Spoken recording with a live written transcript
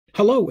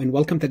Hello and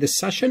welcome to this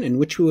session in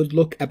which we would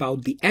look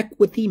about the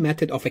equity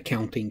method of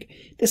accounting.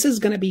 This is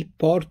going to be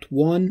part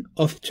 1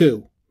 of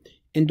 2.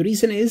 And the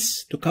reason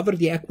is, to cover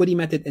the equity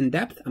method in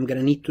depth, I'm going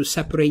to need to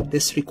separate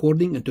this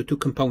recording into two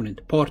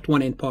components, part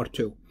 1 and part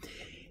 2.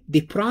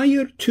 The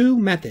prior two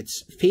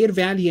methods, fair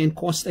value and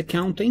cost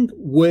accounting,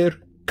 were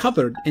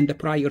covered in the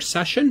prior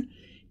session.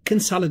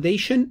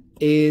 Consolidation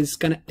is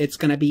it's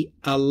gonna be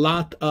a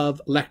lot of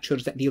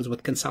lectures that deals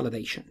with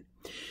consolidation.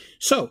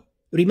 So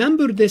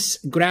remember this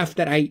graph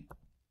that I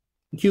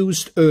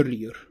used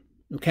earlier,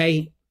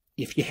 okay?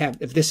 If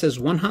this is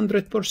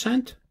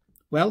 100%,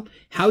 well,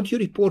 how do you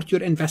report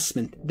your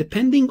investment?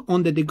 Depending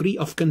on the degree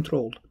of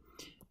control.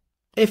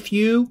 If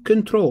you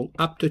control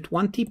up to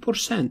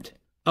 20%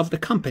 of the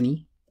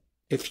company,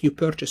 if you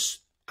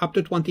purchase up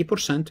to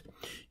 20%,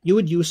 you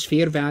would use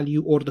fair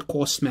value or the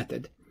cost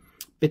method.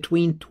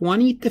 Between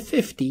 20 to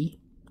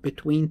 50,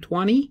 between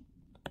 20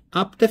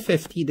 up to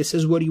 50, this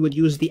is where you would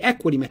use the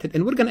equity method.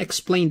 And we're going to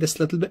explain this a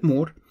little bit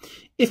more.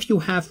 If you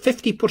have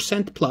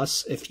 50%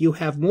 plus, if you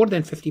have more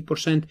than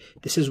 50%,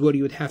 this is where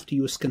you would have to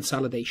use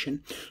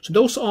consolidation. So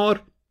those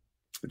are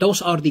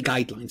the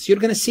guidelines. You're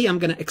going to see, I'm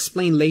going to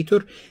explain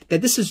later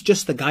that this is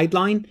just a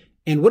guideline.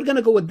 And we're going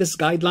to go with this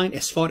guideline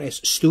as far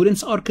as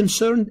students are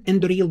concerned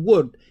in the real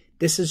world.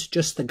 This is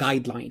just a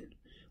guideline.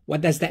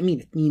 What does that mean?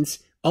 It means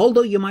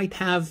although you might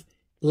have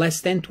less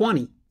than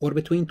 20 or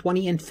between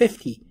 20 and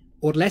 50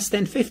 or less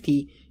than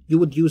 50, you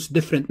would use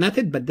different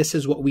method, but this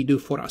is what we do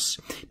for us.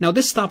 Now,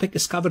 this topic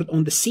is covered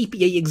on the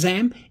CPA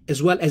exam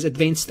as well as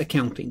advanced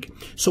accounting.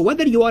 So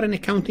whether you are an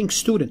accounting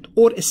student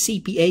or a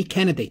CPA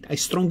candidate, I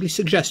strongly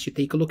suggest you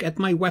take a look at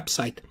my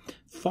website,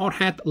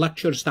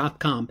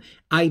 farhatlectures.com.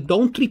 I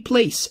don't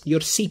replace your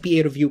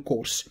CPA review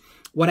course.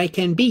 What I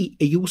can be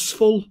a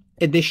useful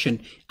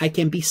addition. I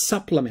can be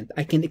supplement.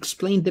 I can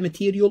explain the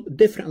material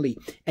differently.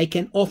 I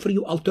can offer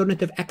you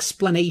alternative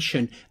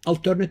explanation,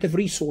 alternative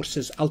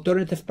resources,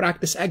 alternative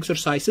practice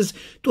exercises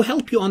to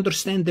help you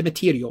understand the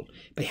material.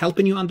 By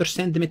helping you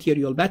understand the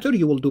material better,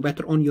 you will do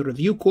better on your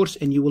review course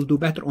and you will do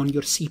better on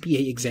your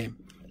CPA exam.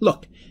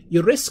 Look,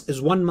 your risk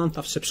is 1 month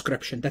of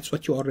subscription. That's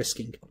what you are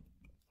risking.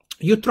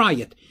 You try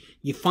it.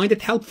 You find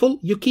it helpful,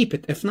 you keep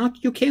it. If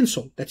not, you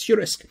cancel. That's your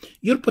risk.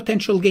 Your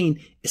potential gain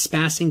is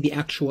passing the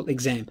actual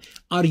exam.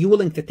 Are you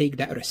willing to take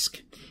that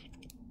risk?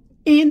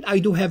 And I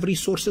do have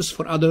resources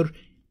for other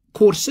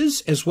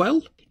courses as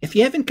well. If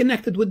you haven't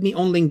connected with me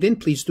on LinkedIn,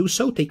 please do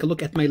so. Take a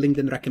look at my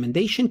LinkedIn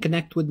recommendation.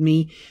 Connect with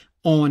me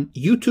on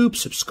YouTube,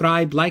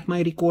 subscribe, like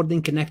my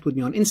recording, connect with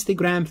me on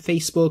Instagram,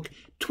 Facebook,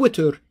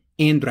 Twitter,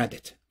 and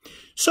Reddit.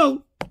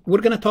 So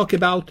we're going to talk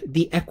about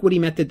the equity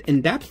method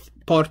in depth,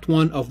 part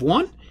 1 of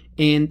 1.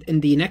 And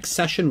in the next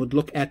session, we'll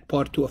look at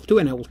part 2 of 2,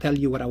 and I will tell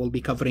you what I will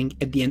be covering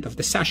at the end of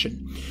the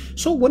session.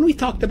 So when we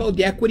talked about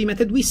the equity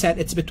method, we said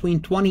it's between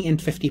 20 and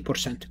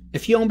 50%.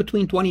 If you own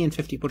between 20 and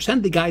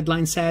 50%, the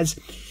guideline says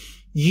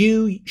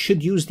you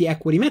should use the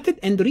equity method.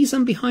 And the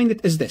reason behind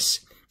it is this.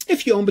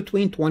 If you own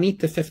between 20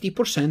 to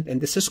 50%, and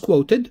this is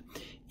quoted,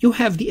 you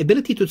have the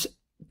ability to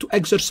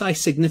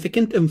exercise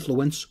significant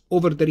influence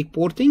over the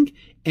reporting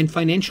and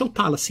financial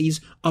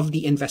policies of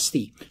the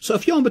investee. So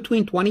if you own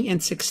between 20 and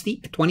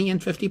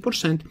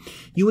 50%,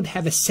 you would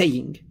have a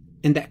saying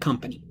in that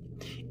company.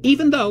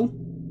 Even though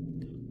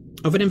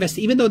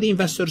the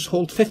investors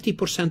hold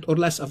 50% or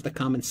less of the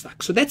common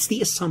stock. So that's the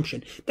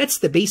assumption. That's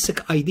the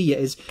basic idea,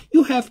 is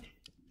you have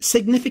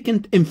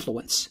significant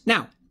influence.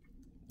 Now,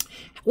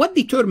 what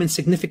determines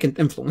significant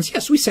influence?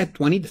 Yes, we said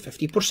 20 to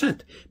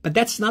 50%, but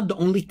that's not the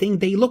only thing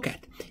they look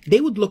at. They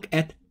would look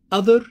at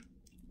other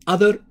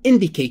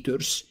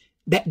indicators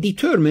that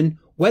determine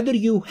whether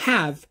you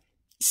have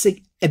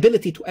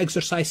ability to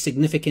exercise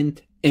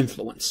significant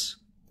influence.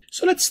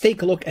 So let's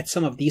take a look at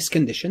some of these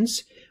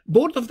conditions.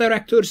 Board of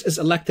directors is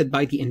elected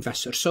by the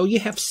investor. So you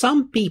have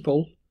some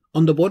people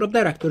on the board of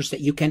directors that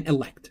you can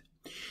elect.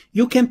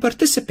 You can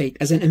participate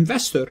as an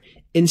investor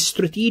in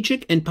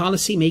strategic and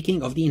policy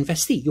making of the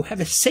investee. You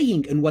have a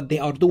saying in what they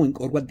are doing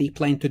or what they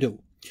plan to do.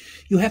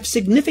 You have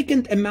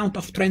significant amount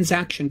of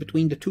transaction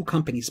between the two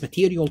companies,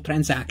 material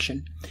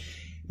transaction.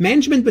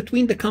 Management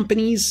between the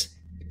companies,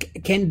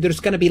 there's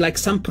going to be like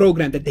some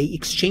program that they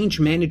exchange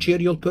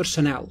managerial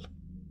personnel.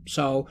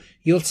 So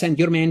you'll send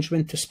your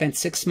management to spend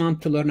 6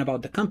 months to learn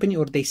about the company,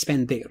 or they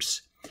spend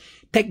theirs.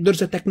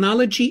 There's a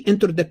technology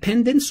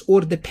interdependence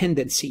or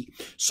dependency.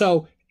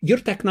 So your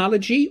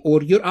technology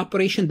or your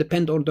operation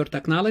depend on their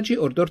technology,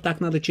 or their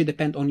technology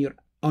depend on your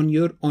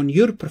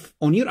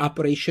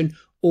operation,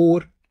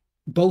 or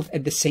both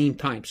at the same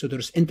time. So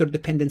there's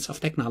interdependence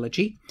of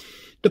technology.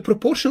 The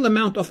proportional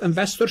amount of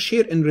investor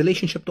share in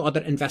relationship to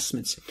other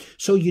investments.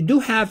 So you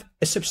do have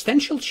a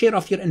substantial share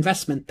of your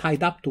investment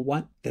tied up to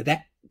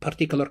that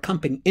particular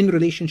company in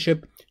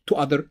relationship to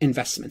other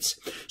investments.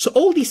 So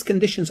all these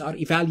conditions are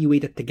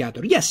evaluated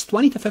together. Yes,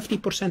 20 to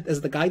 50%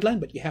 is the guideline,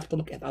 but you have to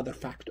look at other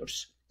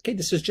factors. Okay,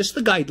 this is just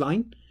the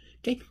guideline.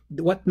 Okay,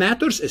 what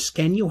matters is,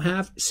 can you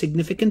have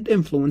significant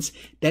influence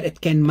that it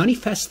can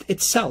manifest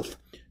itself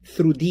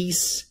through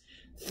these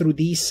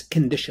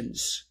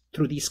conditions.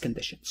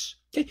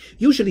 Okay,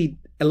 usually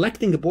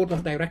electing a board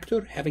of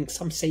director, having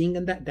some saying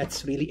in that,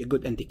 that's really a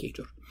good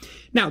indicator.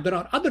 Now, there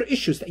are other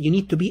issues that you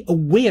need to be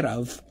aware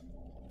of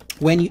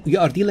when you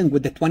are dealing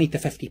with the 20 to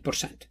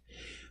 50%.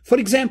 For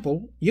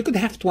example, you could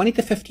have 20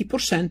 to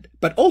 50%,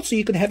 but also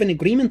you could have an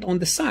agreement on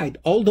the side.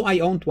 Although I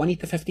own 20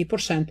 to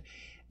 50%,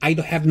 I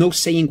have no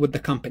saying with the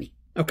company.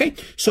 Okay,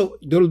 so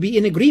there will be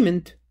an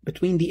agreement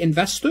between the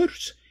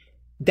investors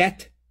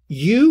that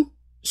you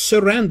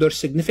surrender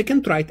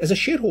significant right as a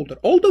shareholder.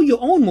 Although you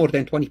own more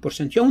than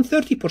 20%, you own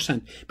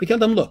 30%. But tell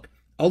them, look,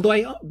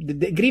 although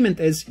the agreement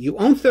is you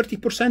own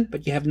 30%,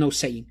 but you have no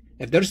saying.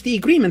 If there's the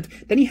agreement,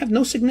 then you have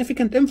no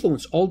significant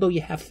influence, although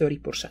you have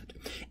 30%.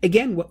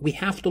 Again, what we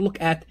have to look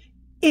at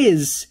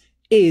is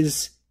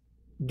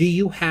do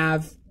you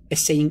have a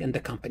saying in the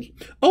company?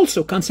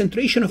 Also,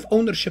 concentration of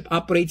ownership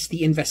operates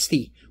the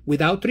investee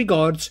without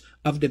regards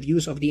of the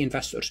views of the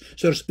investors.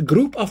 So there's a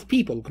group of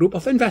people, group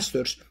of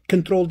investors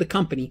control the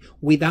company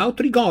without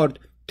regard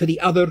to the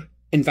other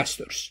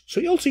investors. So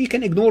you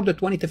can ignore the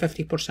 20 to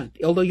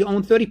 50%, although you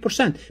own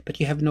 30%, but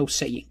you have no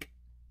saying.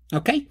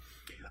 Okay?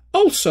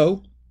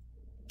 Also,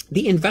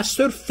 the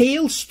investor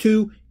fails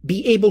to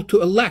be able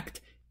to elect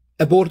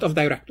a board of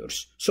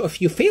directors. So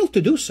if you fail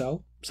to do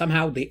so,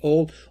 somehow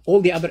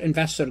all the other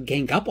investors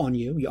gang up on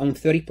you. You own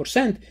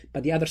 30%,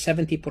 but the other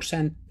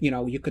 70%,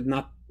 you could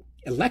not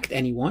elect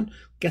anyone.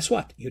 Guess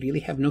what? You really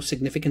have no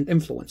significant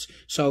influence.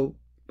 So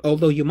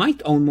although you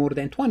might own more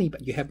than 20,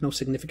 but you have no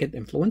significant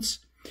influence.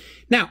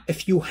 Now,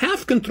 if you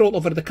have control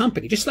over the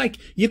company, just like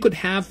you could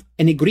have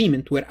an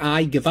agreement where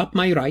I give up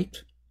my right,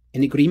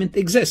 an agreement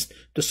exists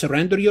to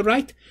surrender your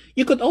right.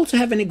 You could also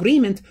have an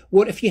agreement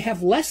where if you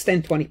have less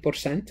than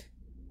 20%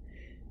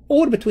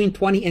 or between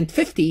 20 and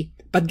 50,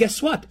 but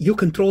guess what? You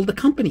control the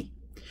company.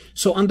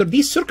 So under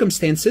these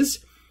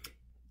circumstances,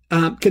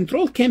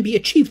 control can be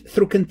achieved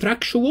through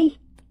contractual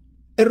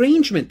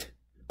arrangement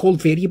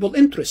called variable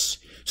interests.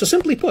 So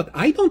simply put,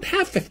 I don't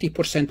have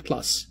 50%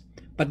 plus,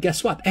 but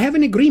guess what? I have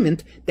an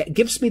agreement that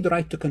gives me the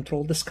right to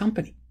control this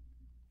company.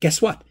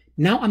 Guess what?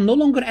 Now I'm no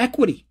longer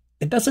equity.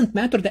 It doesn't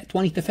matter that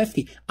 20 to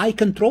 50. I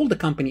control the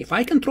company. If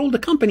I control the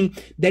company,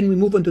 then we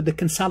move into the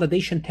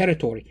consolidation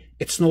territory.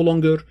 It's no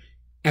longer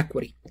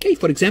equity. Okay,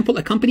 for example,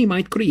 a company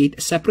might create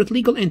a separate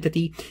legal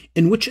entity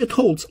in which it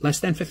holds less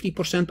than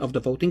 50% of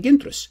the voting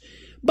interests,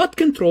 but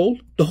control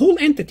the whole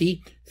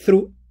entity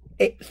through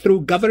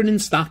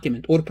governance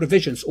document or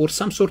provisions or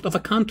some sort of a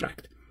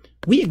contract.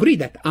 We agree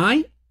that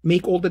I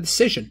make all the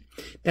decision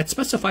that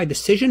specify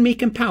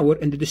decision-making power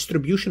in the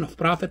distribution of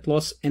profit,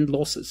 loss, and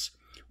losses.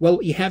 Well,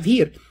 what you have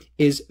here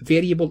is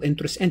variable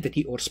interest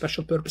entity or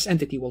special purpose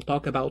entity we'll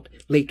talk about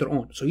later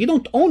on. So you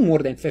don't own more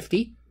than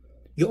 50.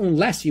 You own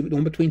less. You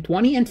own between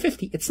 20 and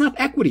 50. It's not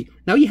equity.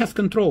 Now you have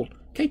control.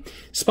 Okay.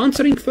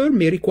 Sponsoring firm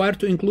may require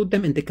to include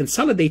them in the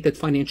consolidated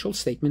financial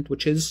statement,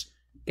 which is,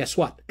 guess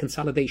what?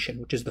 Consolidation,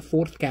 which is the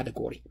fourth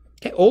category.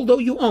 Okay. Although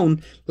you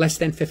own less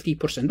than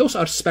 50%. Those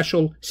are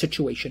special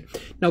situations.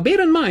 Now bear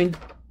in mind,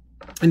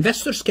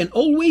 investors can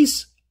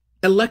always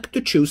elect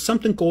to choose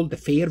something called the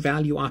fair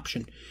value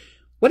option.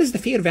 What is the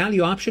fair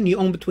value option? You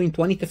own between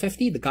 20 to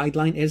 50. The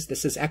guideline is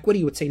this is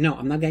equity. You would say, no,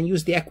 I'm not going to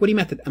use the equity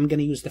method. I'm going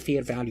to use the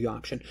fair value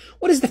option.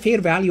 What is the fair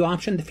value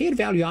option? The fair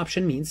value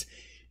option means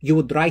you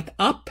would write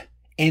up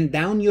and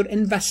down your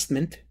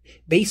investment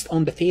based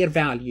on the fair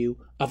value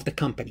of the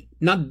company,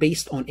 not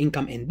based on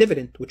income and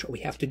dividend, which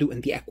we have to do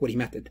in the equity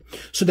method.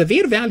 So the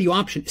fair value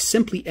option is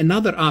simply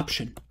another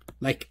option,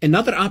 like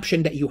another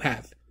option that you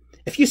have.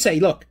 If you say,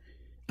 look,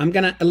 I'm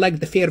going to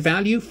elect the fair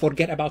value,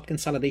 forget about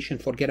consolidation,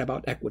 forget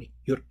about equity.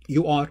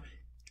 You are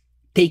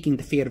taking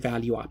the fair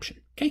value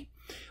option. Okay.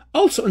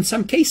 Also, in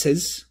some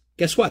cases,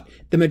 guess what?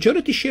 The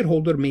majority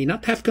shareholder may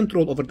not have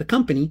control over the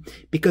company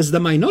because the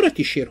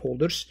minority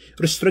shareholders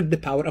restrict the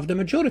power of the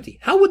majority.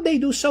 How would they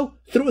do so?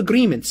 Through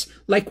agreements.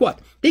 Like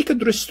what? They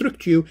could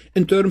restrict you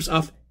in terms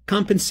of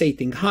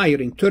compensating,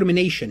 hiring,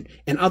 termination,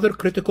 and other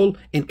critical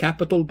and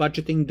capital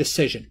budgeting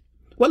decision.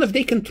 Well, if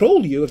they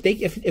control you, if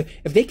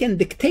they can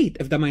dictate,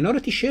 if the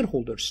minority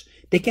shareholders,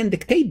 they can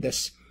dictate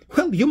this,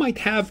 well, you might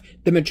have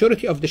the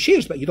majority of the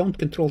shares, but you don't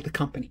control the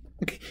company.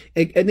 Okay.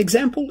 An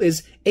example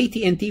is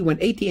AT&T. When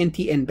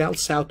AT&T and Bell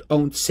South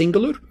owned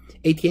Singular,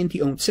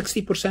 AT&T owned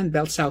 60%,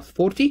 Bell South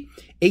 40%.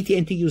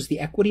 AT&T used the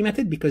equity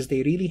method because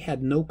they really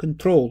had no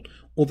control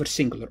over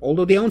Singular.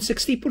 Although they owned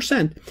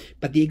 60%,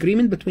 but the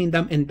agreement between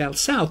them and Bell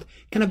South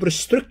kind of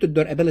restricted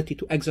their ability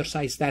to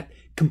exercise that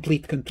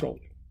complete control.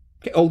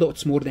 Okay, although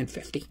it's more than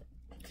 50.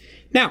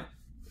 Now,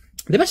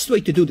 the best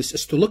way to do this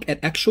is to look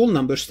at actual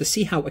numbers to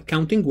see how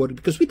accounting works,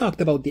 because we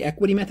talked about the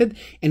equity method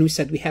and we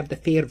said we have the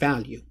fair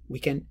value. We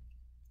can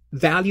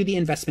value the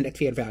investment at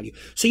fair value.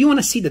 So you want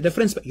to see the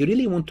difference, but you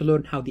really want to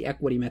learn how the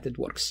equity method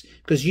works,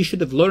 because you should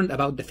have learned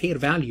about the fair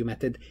value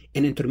method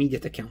in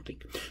intermediate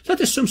accounting. So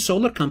let's assume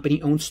Solar Company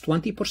owns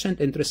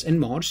 20% interest in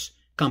Mars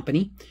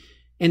Company,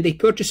 and they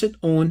purchase it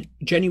on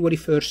January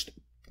 1st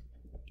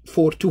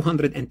for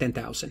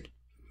 $210,000.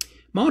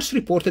 Mars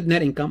reported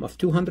net income of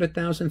 $200,000,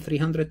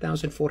 $300,000,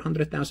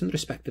 $400,000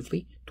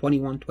 respectively,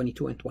 21,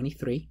 22, and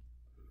 23.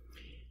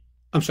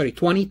 I'm sorry,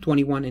 20,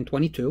 21, and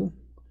 22,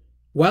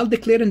 while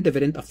declaring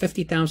dividend of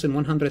 50,000,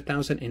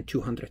 100,000, and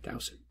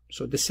 200,000.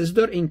 So this is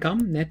their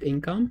income, net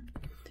income,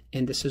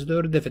 and this is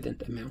their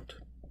dividend amount.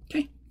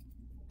 Okay.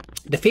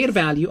 The fair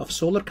value of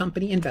solar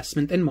company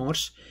investment in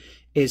Mars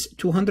is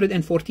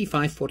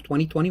 245 for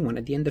 2021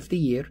 at the end of the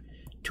year,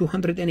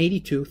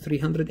 282,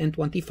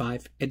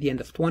 325 at the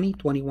end of 20,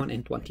 21,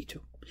 and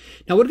 22.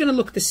 Now we're going to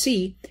look to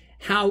see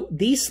how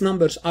these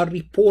numbers are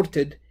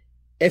reported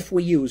if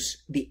we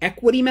use the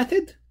equity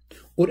method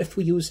or if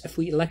we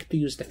elect to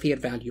use the fair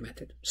value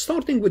method.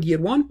 Starting with year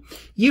one,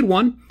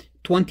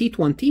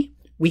 2020,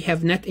 we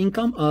have net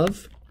income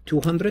of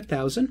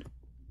 200,000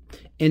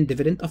 and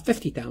dividend of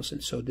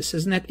 50,000. So this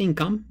is net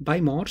income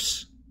by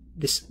Mars.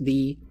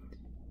 The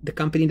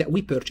company that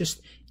we purchased,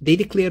 they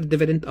declared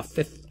dividend of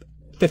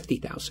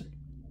 50,000.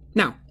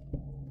 Now,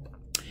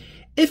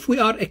 if we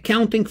are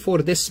accounting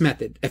for this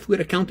method, if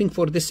we're accounting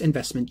for this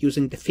investment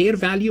using the fair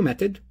value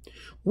method,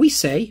 we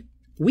say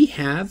we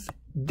have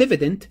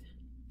dividend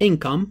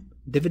income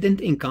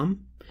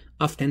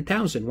of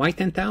 10,000. Why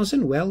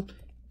 10,000? Well,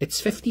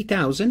 it's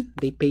 50,000.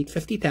 They paid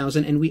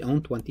 50,000 and we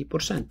own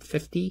 20%.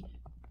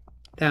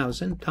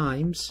 50,000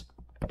 times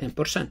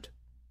 10%.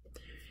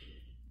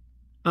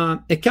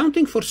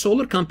 Accounting for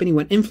solar company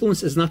when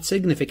influence is not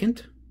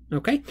significant.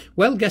 Okay,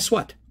 well, guess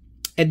what?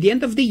 At the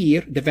end of the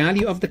year, the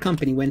value of the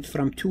company went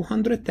from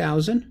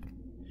 200,000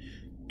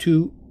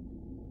 to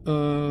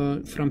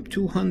the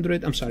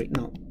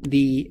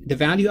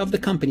value of the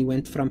company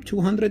went from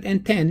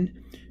 210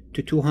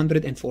 to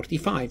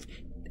 245.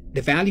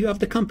 The value of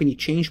the company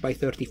changed by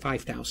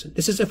 35,000.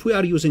 This is if we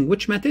are using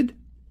which method?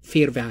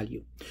 Fair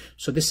value.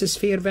 So this is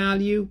fair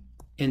value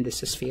and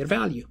this is fair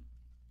value.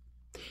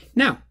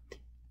 Now,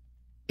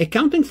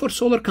 accounting for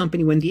solar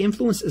company when the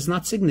influence is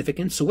not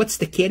significant. So what's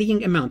the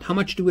carrying amount? How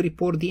much do we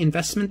report the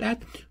investment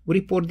at? We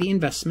report the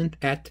investment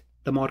at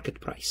the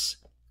market price.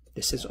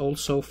 This is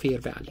also fair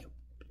value.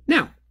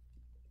 Now,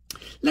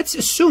 let's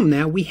assume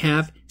now we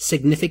have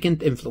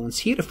significant influence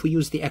here if we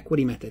use the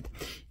equity method.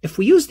 If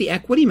we use the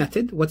equity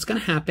method, what's going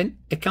to happen?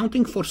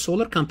 Accounting for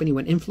solar company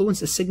when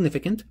influence is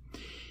significant.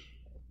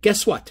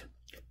 Guess what?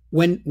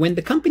 When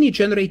the company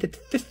generated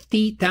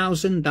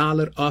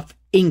 $50,000 of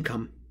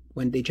income,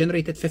 when they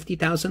generated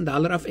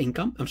 $50,000 of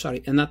income, I'm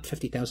sorry, not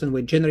 50,000,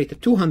 we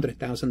generated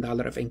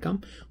 $200,000 of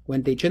income.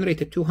 When they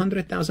generated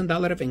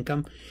 $200,000 of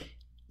income,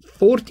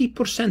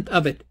 40%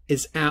 of it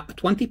is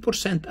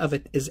 20% of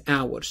it is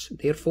ours.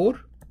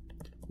 Therefore,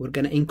 we're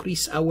going to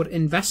increase our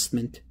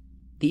investment,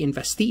 the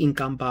investee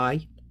income,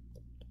 by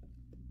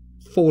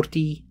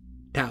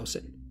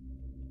 40,000.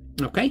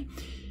 Okay?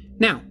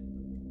 Now,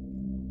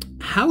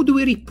 how do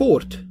we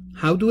report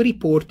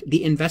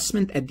the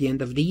investment at the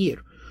end of the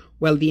year?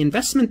 Well, the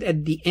investment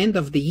at the end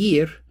of the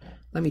year,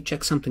 let me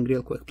check something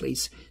real quick,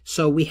 please.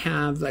 So we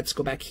have, let's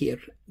go back here.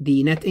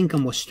 The net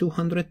income was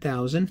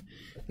 200,000.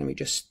 Let me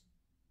just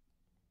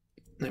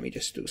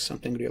do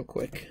something real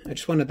quick. I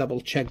just want to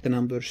double check the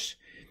numbers.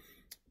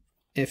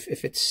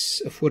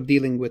 If we're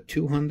dealing with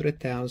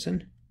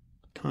 200,000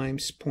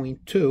 times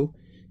 0.2,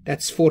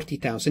 that's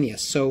 40,000.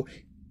 Yes. So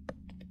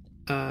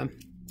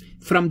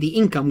from the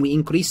income, we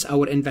increase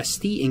our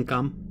investee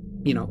income.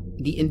 You know,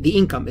 the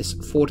income is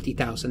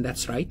 40,000.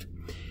 That's right.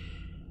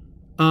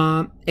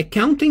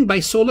 Accounting by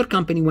solar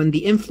company when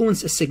the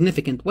influence is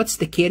significant. What's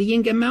the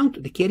carrying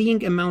amount? The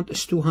carrying amount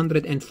is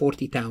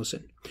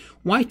 240,000.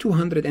 Why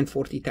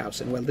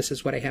 240,000? Well, this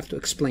is what I have to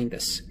explain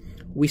this.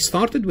 We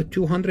started with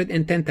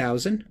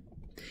 210,000.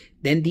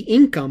 Then the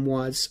income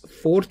was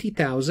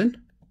 40,000.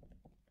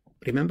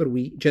 Remember,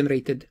 we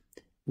generated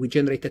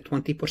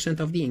 20%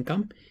 of the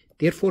income.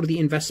 Therefore, the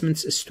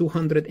investments is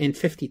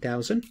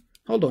 250,000.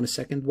 Hold on a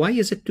second. Why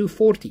is it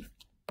 240?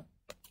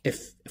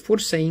 If we're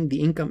saying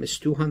the income is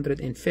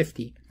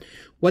 250,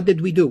 what did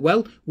we do?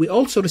 Well, we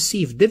also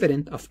received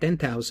dividend of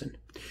 10,000.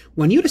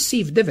 When you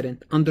receive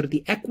dividend under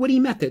the equity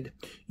method,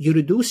 you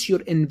reduce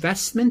your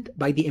investment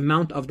by the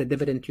amount of the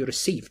dividend you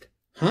received.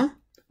 Huh?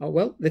 Oh,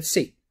 well, let's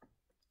see.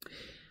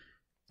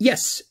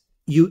 Yes,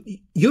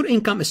 your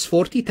income is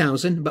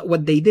 40,000, but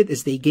what they did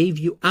is they gave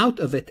you out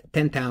of it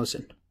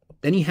 10,000.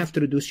 Then you have to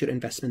reduce your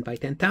investment by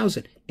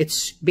 10,000.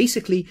 It's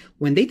basically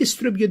when they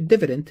distribute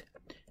dividend,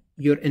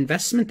 your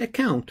investment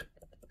account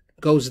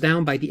goes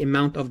down by the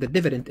amount of the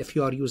dividend if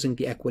you are using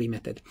the equity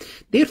method.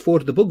 Therefore,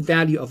 the book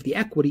value of the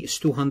equity is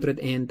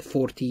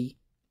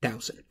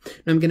 240,000.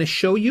 Now I'm going to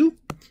show you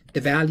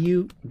the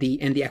value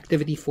and the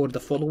activity for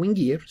the following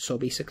year. So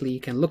basically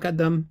you can look at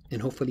them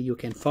and hopefully you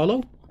can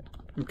follow.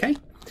 Okay?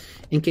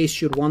 In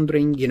case you're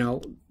wondering, you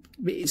know,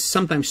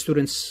 sometimes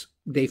students,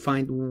 they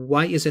find,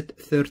 why is it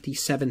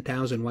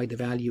 37,000? Why the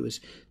value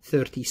is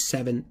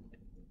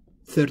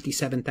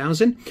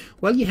 37,000?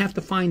 Well, you have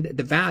to find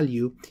the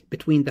value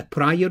between the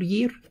prior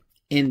year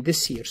and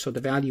this year. So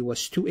the value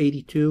was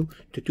 282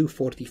 to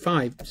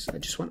 245. So I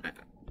just want,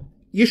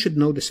 You should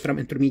know this from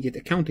intermediate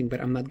accounting,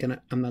 but I'm not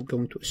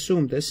going to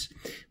assume this.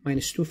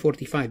 Minus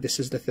 245, this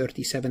is the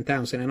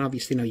 37,000, and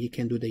obviously now you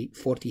can do the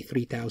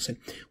 43,000.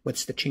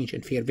 What's the change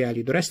in fair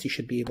value? The rest you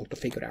should be able to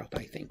figure out,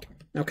 I think.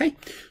 Okay,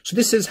 so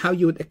this is how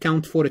you would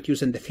account for it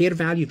using the fair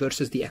value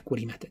versus the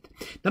equity method.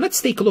 Now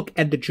let's take a look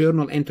at the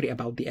journal entry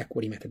about the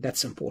equity method.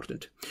 That's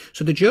important.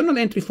 So the journal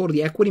entry for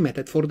the equity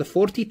method, for the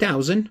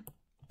 40,000,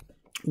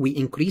 we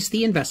increase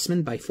the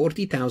investment by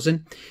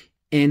 40,000,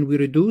 and we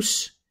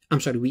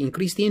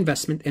increase the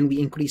investment and we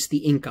increase the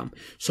income.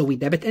 So we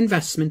debit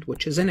investment,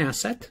 which is an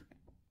asset,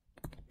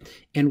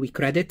 and we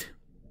credit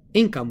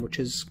income, which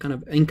is kind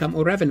of income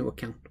or revenue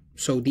account.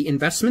 So the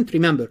investment,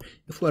 remember,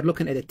 if we're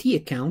looking at a T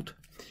account,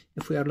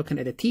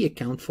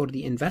 for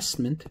the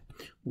investment,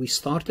 we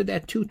started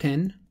at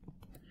 210.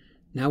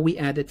 Now we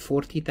added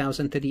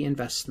 40,000 to the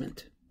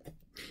investment.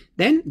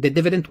 Then the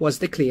dividend was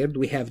declared.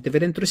 We have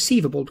dividend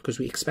receivable because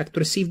we expect to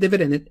receive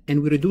dividend,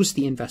 and we reduce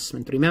the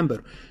investment.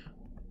 Remember,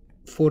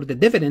 for the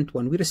dividend,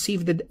 when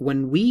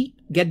we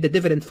get the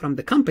dividend from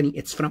the company,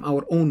 it's from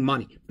our own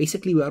money.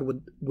 Basically, we are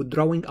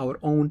withdrawing our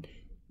own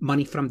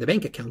money from the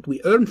bank account.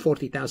 We earn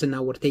 40,000,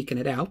 now we're taking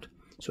it out,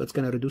 so it's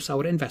going to reduce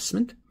our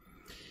investment.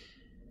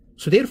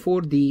 So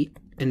therefore, the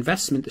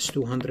investment is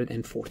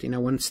 240.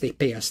 Now, once they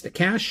pay us the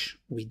cash,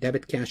 we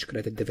debit cash,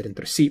 credit dividend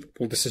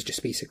receivable. This is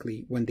just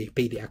basically when they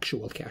pay the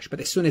actual cash.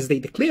 But as soon as they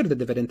declare the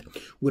dividend,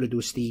 we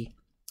reduce the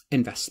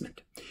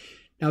investment.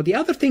 Now, the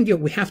other thing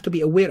we have to be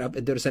aware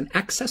of, there's an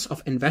excess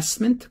of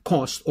investment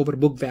cost over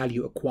book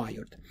value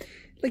acquired.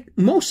 Like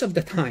most of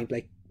the time,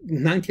 like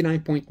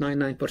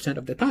 99.99%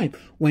 of the time,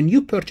 when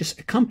you purchase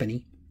a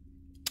company,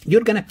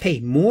 you're going to pay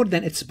more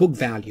than its book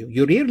value.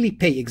 You rarely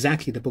pay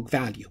exactly the book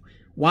value.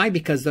 Why?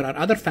 Because there are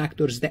other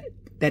factors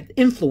that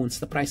influence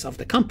the price of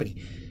the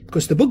company.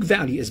 Because the book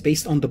value is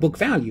based on the book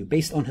value,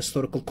 based on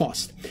historical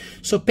cost.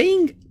 So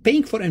paying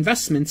for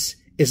investments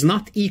is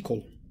not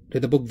equal to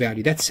the book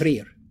value. That's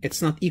rare.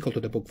 It's not equal to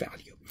the book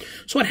value.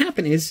 So what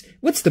happened is,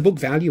 what's the book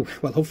value?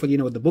 Well, hopefully you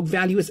know what the book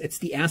value is. It's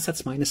the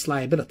assets minus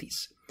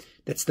liabilities.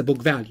 That's the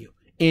book value.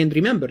 And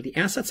remember, the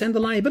assets and the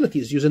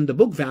liabilities using the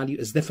book value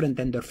is different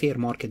than their fair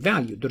market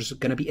value. There's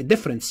going to be a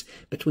difference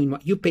between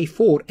what you pay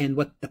for and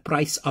what the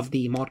price of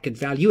the market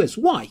value is.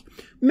 Why?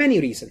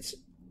 Many reasons.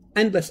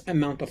 Endless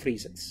amount of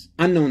reasons.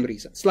 Unknown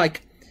reasons.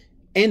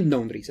 And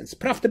known reasons.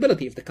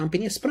 Profitability. If the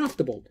company is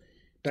profitable,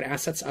 their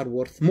assets are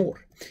worth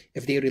more.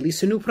 If they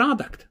release a new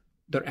product,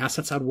 their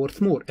assets are worth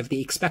more. If they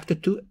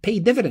expected to pay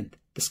dividend,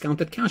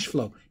 discounted cash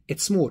flow,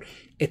 it's more.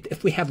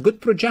 If we have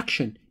good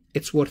projection,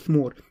 it's worth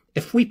more.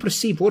 If we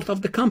perceive worth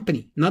of the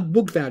company, not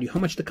book value, how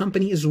much the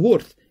company is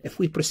worth, if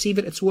we perceive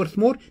it's worth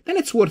more, then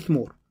it's worth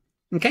more.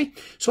 Okay?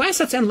 So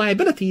assets and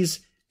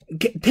liabilities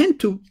tend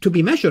to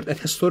be measured at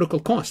historical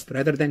cost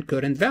rather than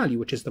current value,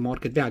 which is the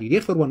market value.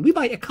 Therefore, when we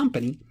buy a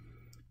company,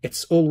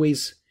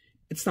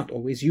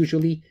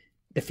 usually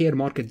the fair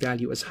market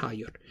value is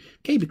higher.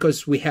 Okay,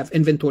 because we have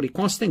inventory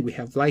costing, we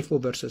have LIFO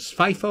versus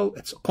FIFO,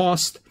 it's a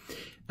cost.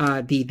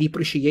 The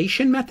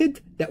depreciation method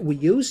that we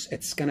use,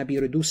 it's going to be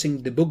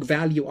reducing the book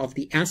value of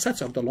the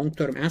assets, of the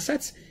long-term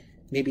assets.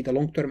 Maybe the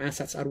long-term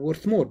assets are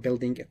worth more,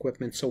 building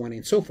equipment, so on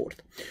and so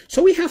forth.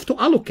 So we have to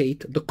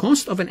allocate the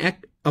cost of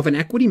an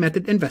equity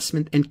method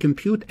investment and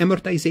compute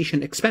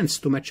amortization expense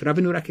to match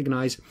revenue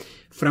recognized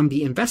from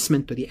the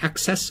investment to the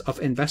excess of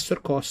investor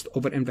cost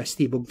over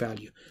investee book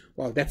value.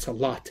 Well, that's a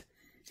lot,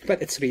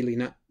 but it's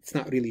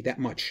not really that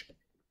much.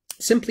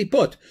 Simply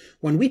put,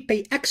 when we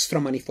pay extra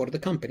money for the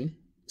company,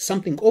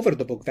 something over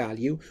the book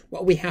value,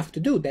 what we have to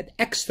do, that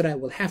extra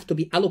will have to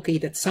be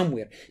allocated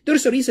somewhere.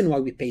 There's a reason why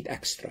we paid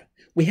extra.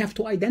 We have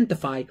to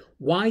identify,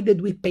 why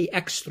did we pay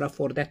extra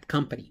for that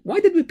company?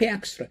 Why did we pay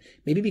extra?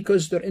 Maybe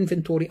because their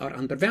inventory are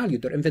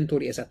undervalued. Their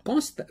inventory is at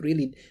cost. But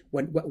really,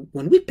 when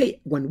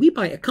we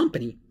buy a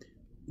company,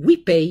 we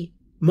pay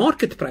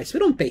market price. We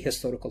don't pay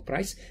historical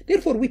price.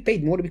 Therefore, we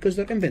paid more because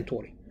their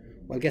inventory.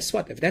 Well, guess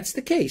what? If that's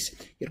the case,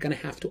 you're going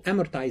to have to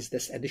amortize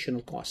this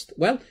additional cost.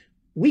 Well,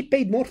 we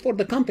paid more for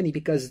the company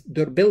because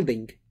their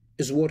building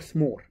is worth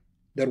more.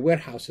 Their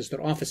warehouses,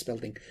 their office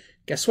building.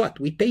 Guess what?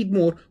 We paid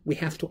more. We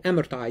have to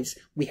amortize.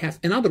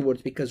 In other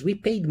words, because we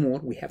paid more,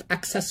 we have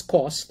excess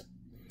cost.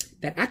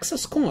 That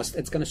excess cost,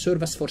 it's going to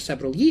serve us for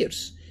several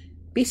years.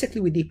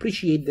 Basically, we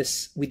depreciate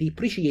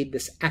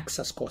this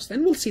excess cost.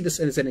 And we'll see this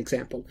as an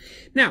example.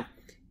 Now,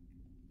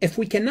 if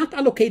we cannot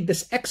allocate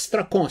this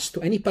extra cost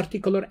to any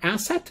particular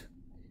asset,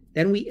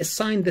 then we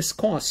assign this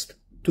cost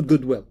to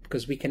goodwill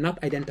because we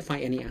cannot identify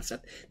any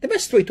asset. The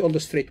best way to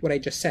illustrate what I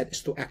just said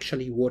is to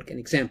actually work an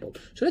example.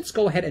 So let's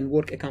go ahead and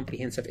work a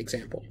comprehensive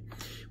example.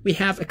 We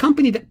have a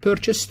company that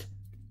purchased,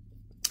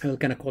 I'm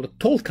going to call it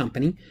Toll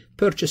Company,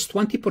 purchased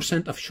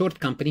 20% of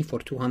Short Company for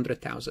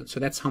 $200,000. So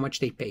that's how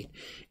much they paid.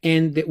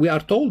 And we are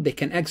told they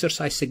can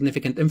exercise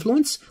significant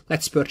influence.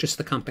 Let's purchase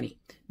the company.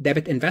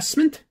 Debit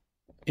investment,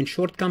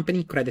 Insured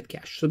company, credit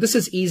cash. So this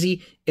is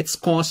easy. It's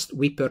cost.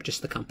 We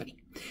purchased the company.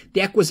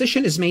 The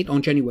acquisition is made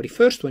on January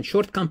 1st when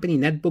short company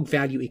net book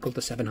value equal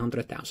to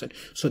 700,000.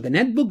 So the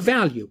net book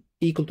value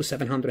equal to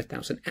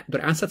 700,000.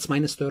 Their assets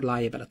minus their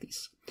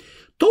liabilities.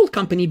 Toll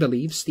company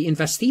believes the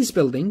investee's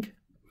building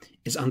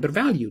is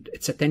undervalued.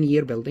 It's a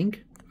 10-year building,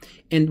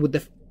 and with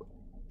the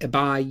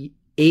by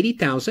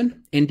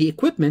 80,000, and the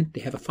equipment,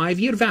 they have a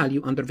 5-year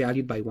value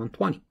undervalued by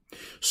 120.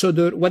 So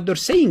what they're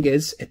saying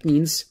is, it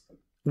means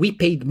we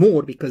paid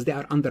more because they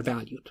are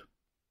undervalued.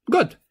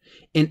 Good.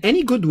 And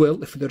any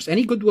goodwill, if there's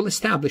any goodwill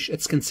established,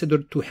 it's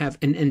considered to have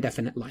an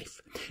indefinite life.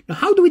 Now,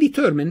 how do we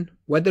determine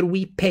whether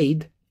we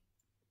paid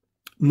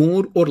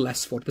more or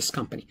less for this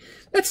company?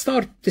 Let's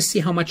start to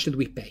see how much did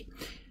we pay.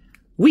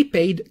 We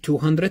paid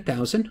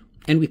 200,000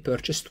 and we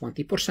purchased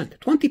 20%.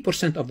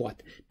 20% of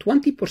what?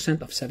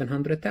 20% of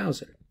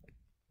 700,000.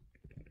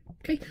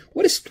 Okay.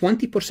 What is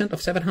 20%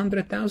 of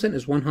 700,000?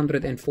 Is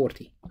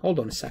 140. Hold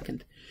on a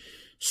second.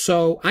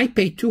 So I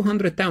paid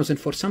 200,000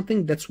 for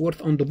something that's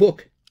worth on the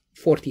book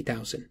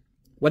 40,000.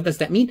 What does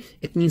that mean?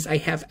 It means I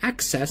have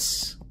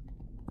excess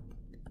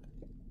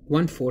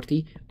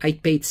 140. I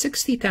paid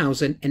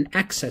 60,000 in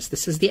excess.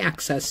 This is the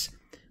excess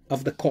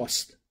of the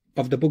cost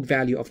of the book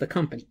value of the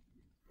company.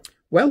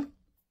 Well,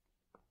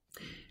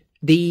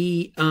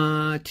 the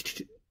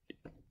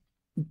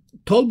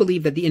Toll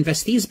believe that the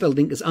investee's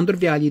building is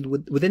undervalued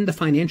within the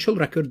financial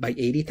record by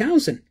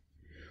 80,000.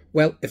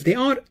 Well, if they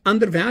are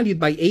undervalued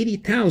by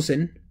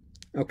 80,000,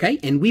 okay,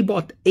 and we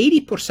bought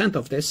 80%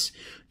 of this,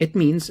 it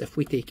means if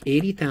we take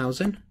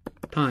 80,000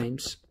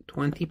 times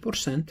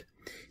 20%,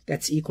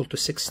 that's equal to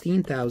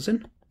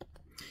 16,000.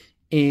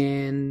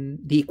 And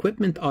the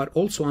equipment are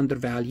also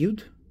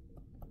undervalued,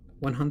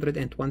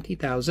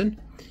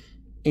 120,000,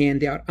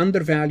 and they are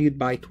undervalued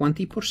by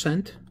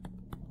 20%.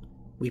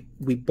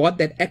 We bought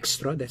that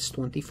extra, that's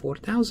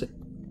 24,000.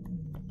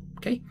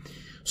 Okay,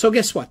 so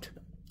guess what?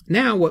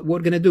 Now what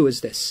we're going to do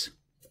is this.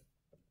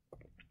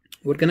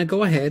 We're going to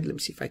go ahead. Let me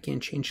see if I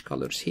can change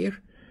colors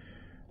here.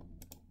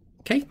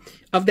 Okay.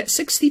 Of that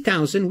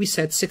 60,000, we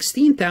said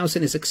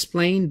 16,000 is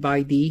explained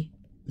by the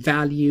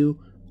value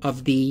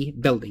of the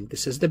building.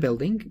 This is the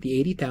building, the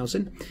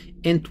 80,000.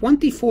 And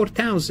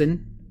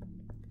 24,000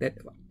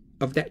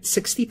 of that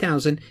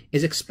 60,000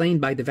 is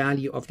explained by the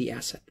value of the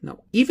asset.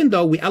 Now, even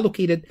though we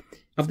allocated,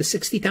 of the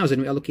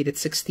 60,000, we allocated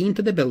 16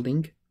 to the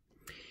building,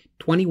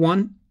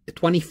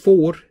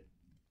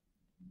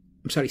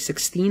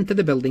 16 to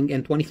the building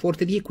and 24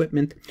 to the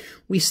equipment,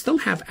 we still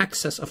have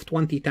excess of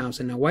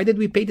 20,000. Now, why did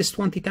we pay this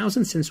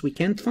 20,000? Since we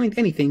can't find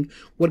anything,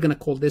 we're going to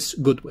call this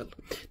goodwill.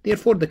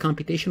 Therefore, the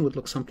computation would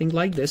look something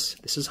like this.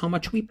 This is how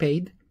much we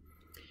paid.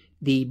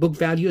 The book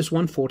value is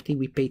 140.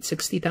 We paid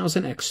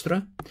 60,000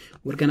 extra.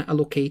 We're going to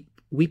allocate,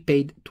 we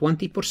paid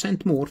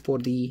 20% more for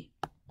the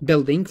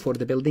building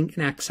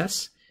in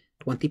access,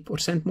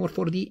 20% more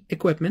for the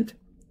equipment.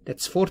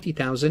 That's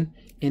 40,000,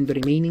 and the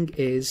remaining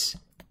is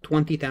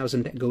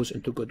 20,000 that goes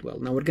into goodwill.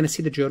 Now we're going to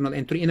see the journal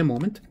entry in a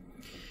moment.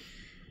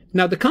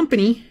 Now the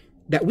company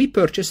that we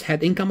purchased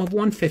had income of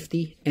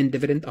 150 and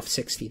dividend of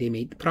 60. They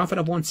made profit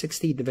of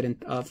 160,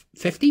 dividend of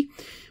 50.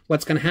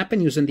 What's going to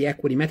happen using the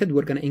equity method?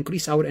 We're going to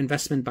increase our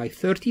investment by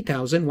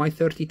 30,000. Why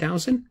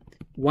 30,000?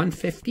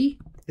 150.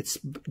 It's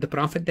the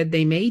profit that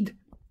they made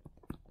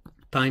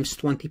times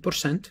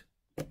 20%.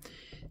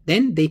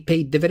 Then they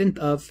paid dividend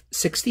of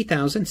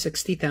 60,000.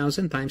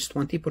 60,000 times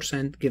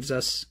 20% gives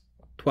us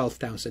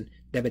 12,000.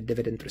 Debit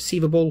dividend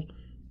receivable,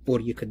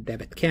 or you could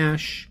debit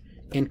cash,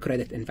 and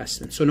credit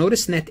investment. So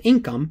notice net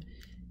income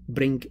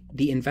bring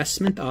the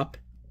investment up,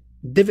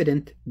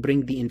 dividend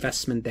bring the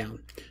investment down.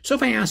 So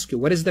if I ask you,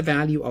 what is the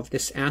value of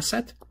this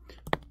asset,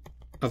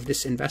 of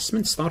this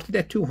investment? Started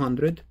at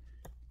 200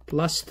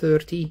 plus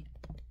 30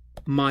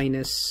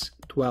 minus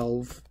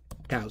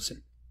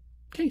 12,000.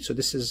 Okay, so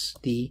this is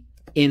the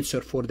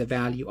answer for the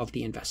value of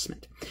the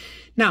investment.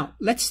 Now,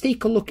 let's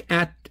take a look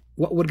at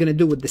what we're going to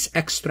do with this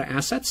extra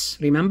assets.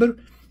 Remember,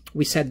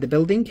 we said the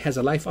building has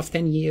a life of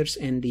 10 years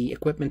and the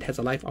equipment has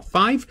a life of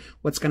 5.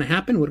 What's going to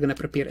happen? We're going to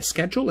prepare a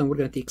schedule, and we're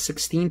going to take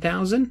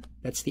 16,000,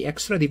 that's the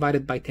extra,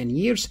 divided by 10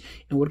 years,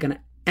 and we're going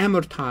to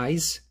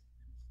amortize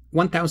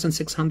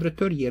 1,600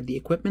 per year. The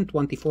equipment,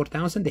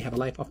 24,000, they have a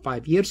life of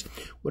 5 years.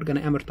 We're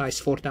going to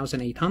amortize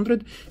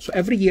 4,800. So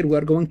every year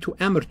we're going to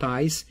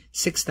amortize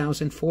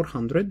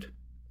 6,400.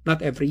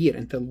 Not every year,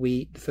 until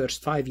the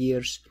first 5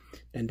 years,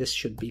 then this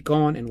should be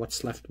gone, and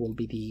what's left will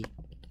be the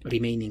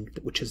remaining,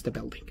 which is the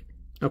building.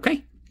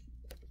 Okay,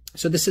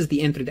 so this is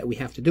the entry that we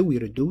have to do. We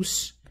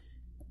reduce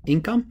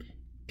income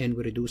and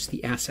we reduce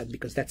the asset,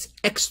 because that's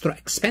extra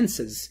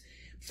expenses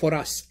for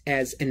us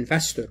as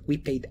investor. We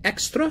paid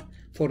extra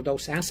for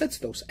those assets,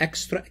 those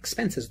extra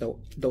expenses,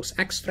 those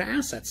extra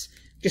assets,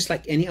 just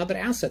like any other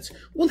assets,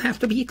 will have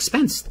to be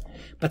expensed.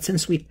 But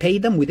since we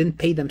paid them, we didn't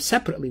pay them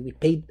separately. We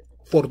paid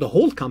for the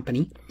whole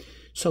company.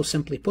 So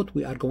simply put,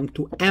 we are going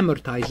to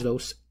amortize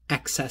those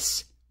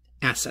excess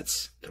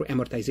assets through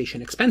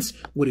amortization expense.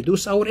 We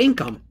reduce our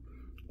income,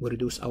 we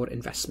reduce our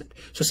investment.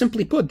 So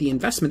simply put, the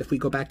investment, if we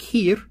go back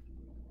here,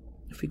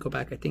 If we go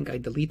back, I think I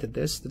deleted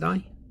this, did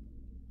I?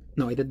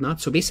 No, I did not.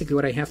 So basically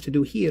what I have to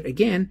do here,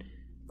 again,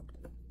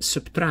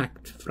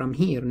 subtract from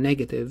here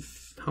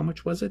negative, how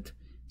much was it?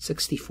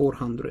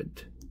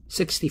 6,400.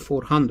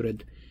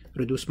 6,400,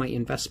 reduce my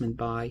investment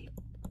by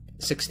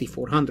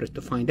 6,400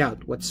 to find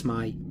out what's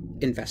my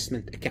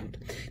investment account.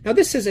 Now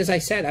this is, as I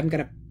said, I'm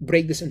going to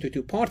break this into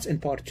two parts. In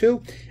part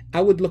two,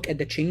 I would look at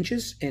the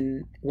changes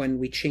in when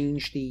we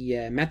change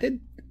the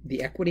method,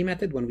 the equity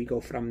method, when we go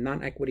from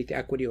non-equity to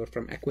equity or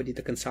from equity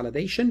to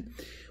consolidation.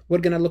 We're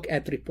going to look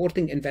at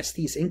reporting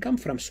investees' income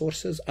from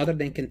sources other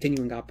than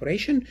continuing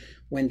operation.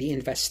 When the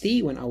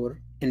investee, when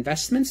our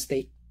investments,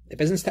 the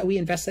business that we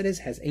invested in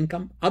has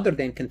income other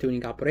than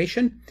continuing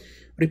operation.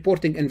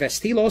 Reporting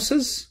investee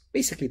losses,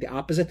 basically the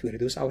opposite, we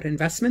reduce our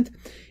investment.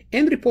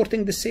 And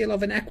reporting the sale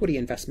of an equity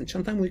investment.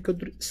 Sometimes we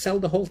could sell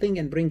the whole thing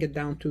and bring it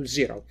down to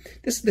zero.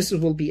 This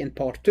will be in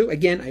part two.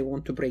 Again, I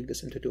want to break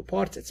this into two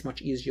parts. It's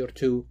much easier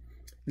to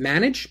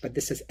manage, but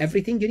this is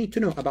everything you need to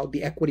know about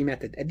the equity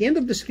method. At the end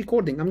of this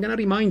recording, I'm going to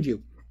remind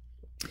you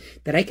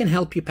that I can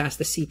help you pass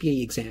the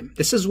CPA exam.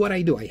 This is what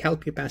I do. I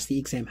help you pass the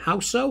exam. How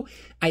so?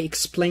 I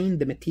explain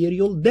the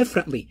material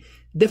differently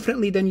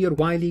than your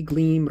Wiley,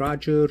 Gleam,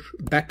 Roger,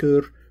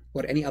 Becker,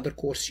 or any other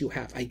course you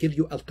have. I give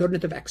you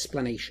alternative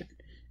explanation.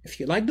 If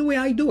you like the way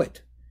I do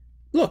it,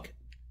 look,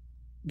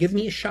 give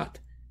me a shot.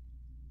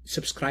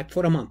 Subscribe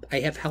for a month. I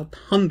have helped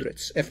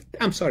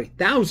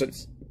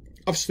thousands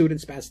of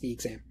students pass the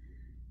exam.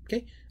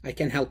 Okay, I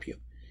can help you.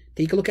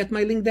 Take a look at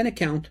my LinkedIn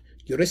account.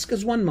 Your risk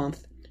is 1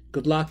 month.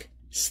 Good luck,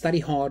 study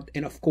hard,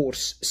 and of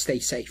course, stay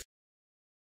safe.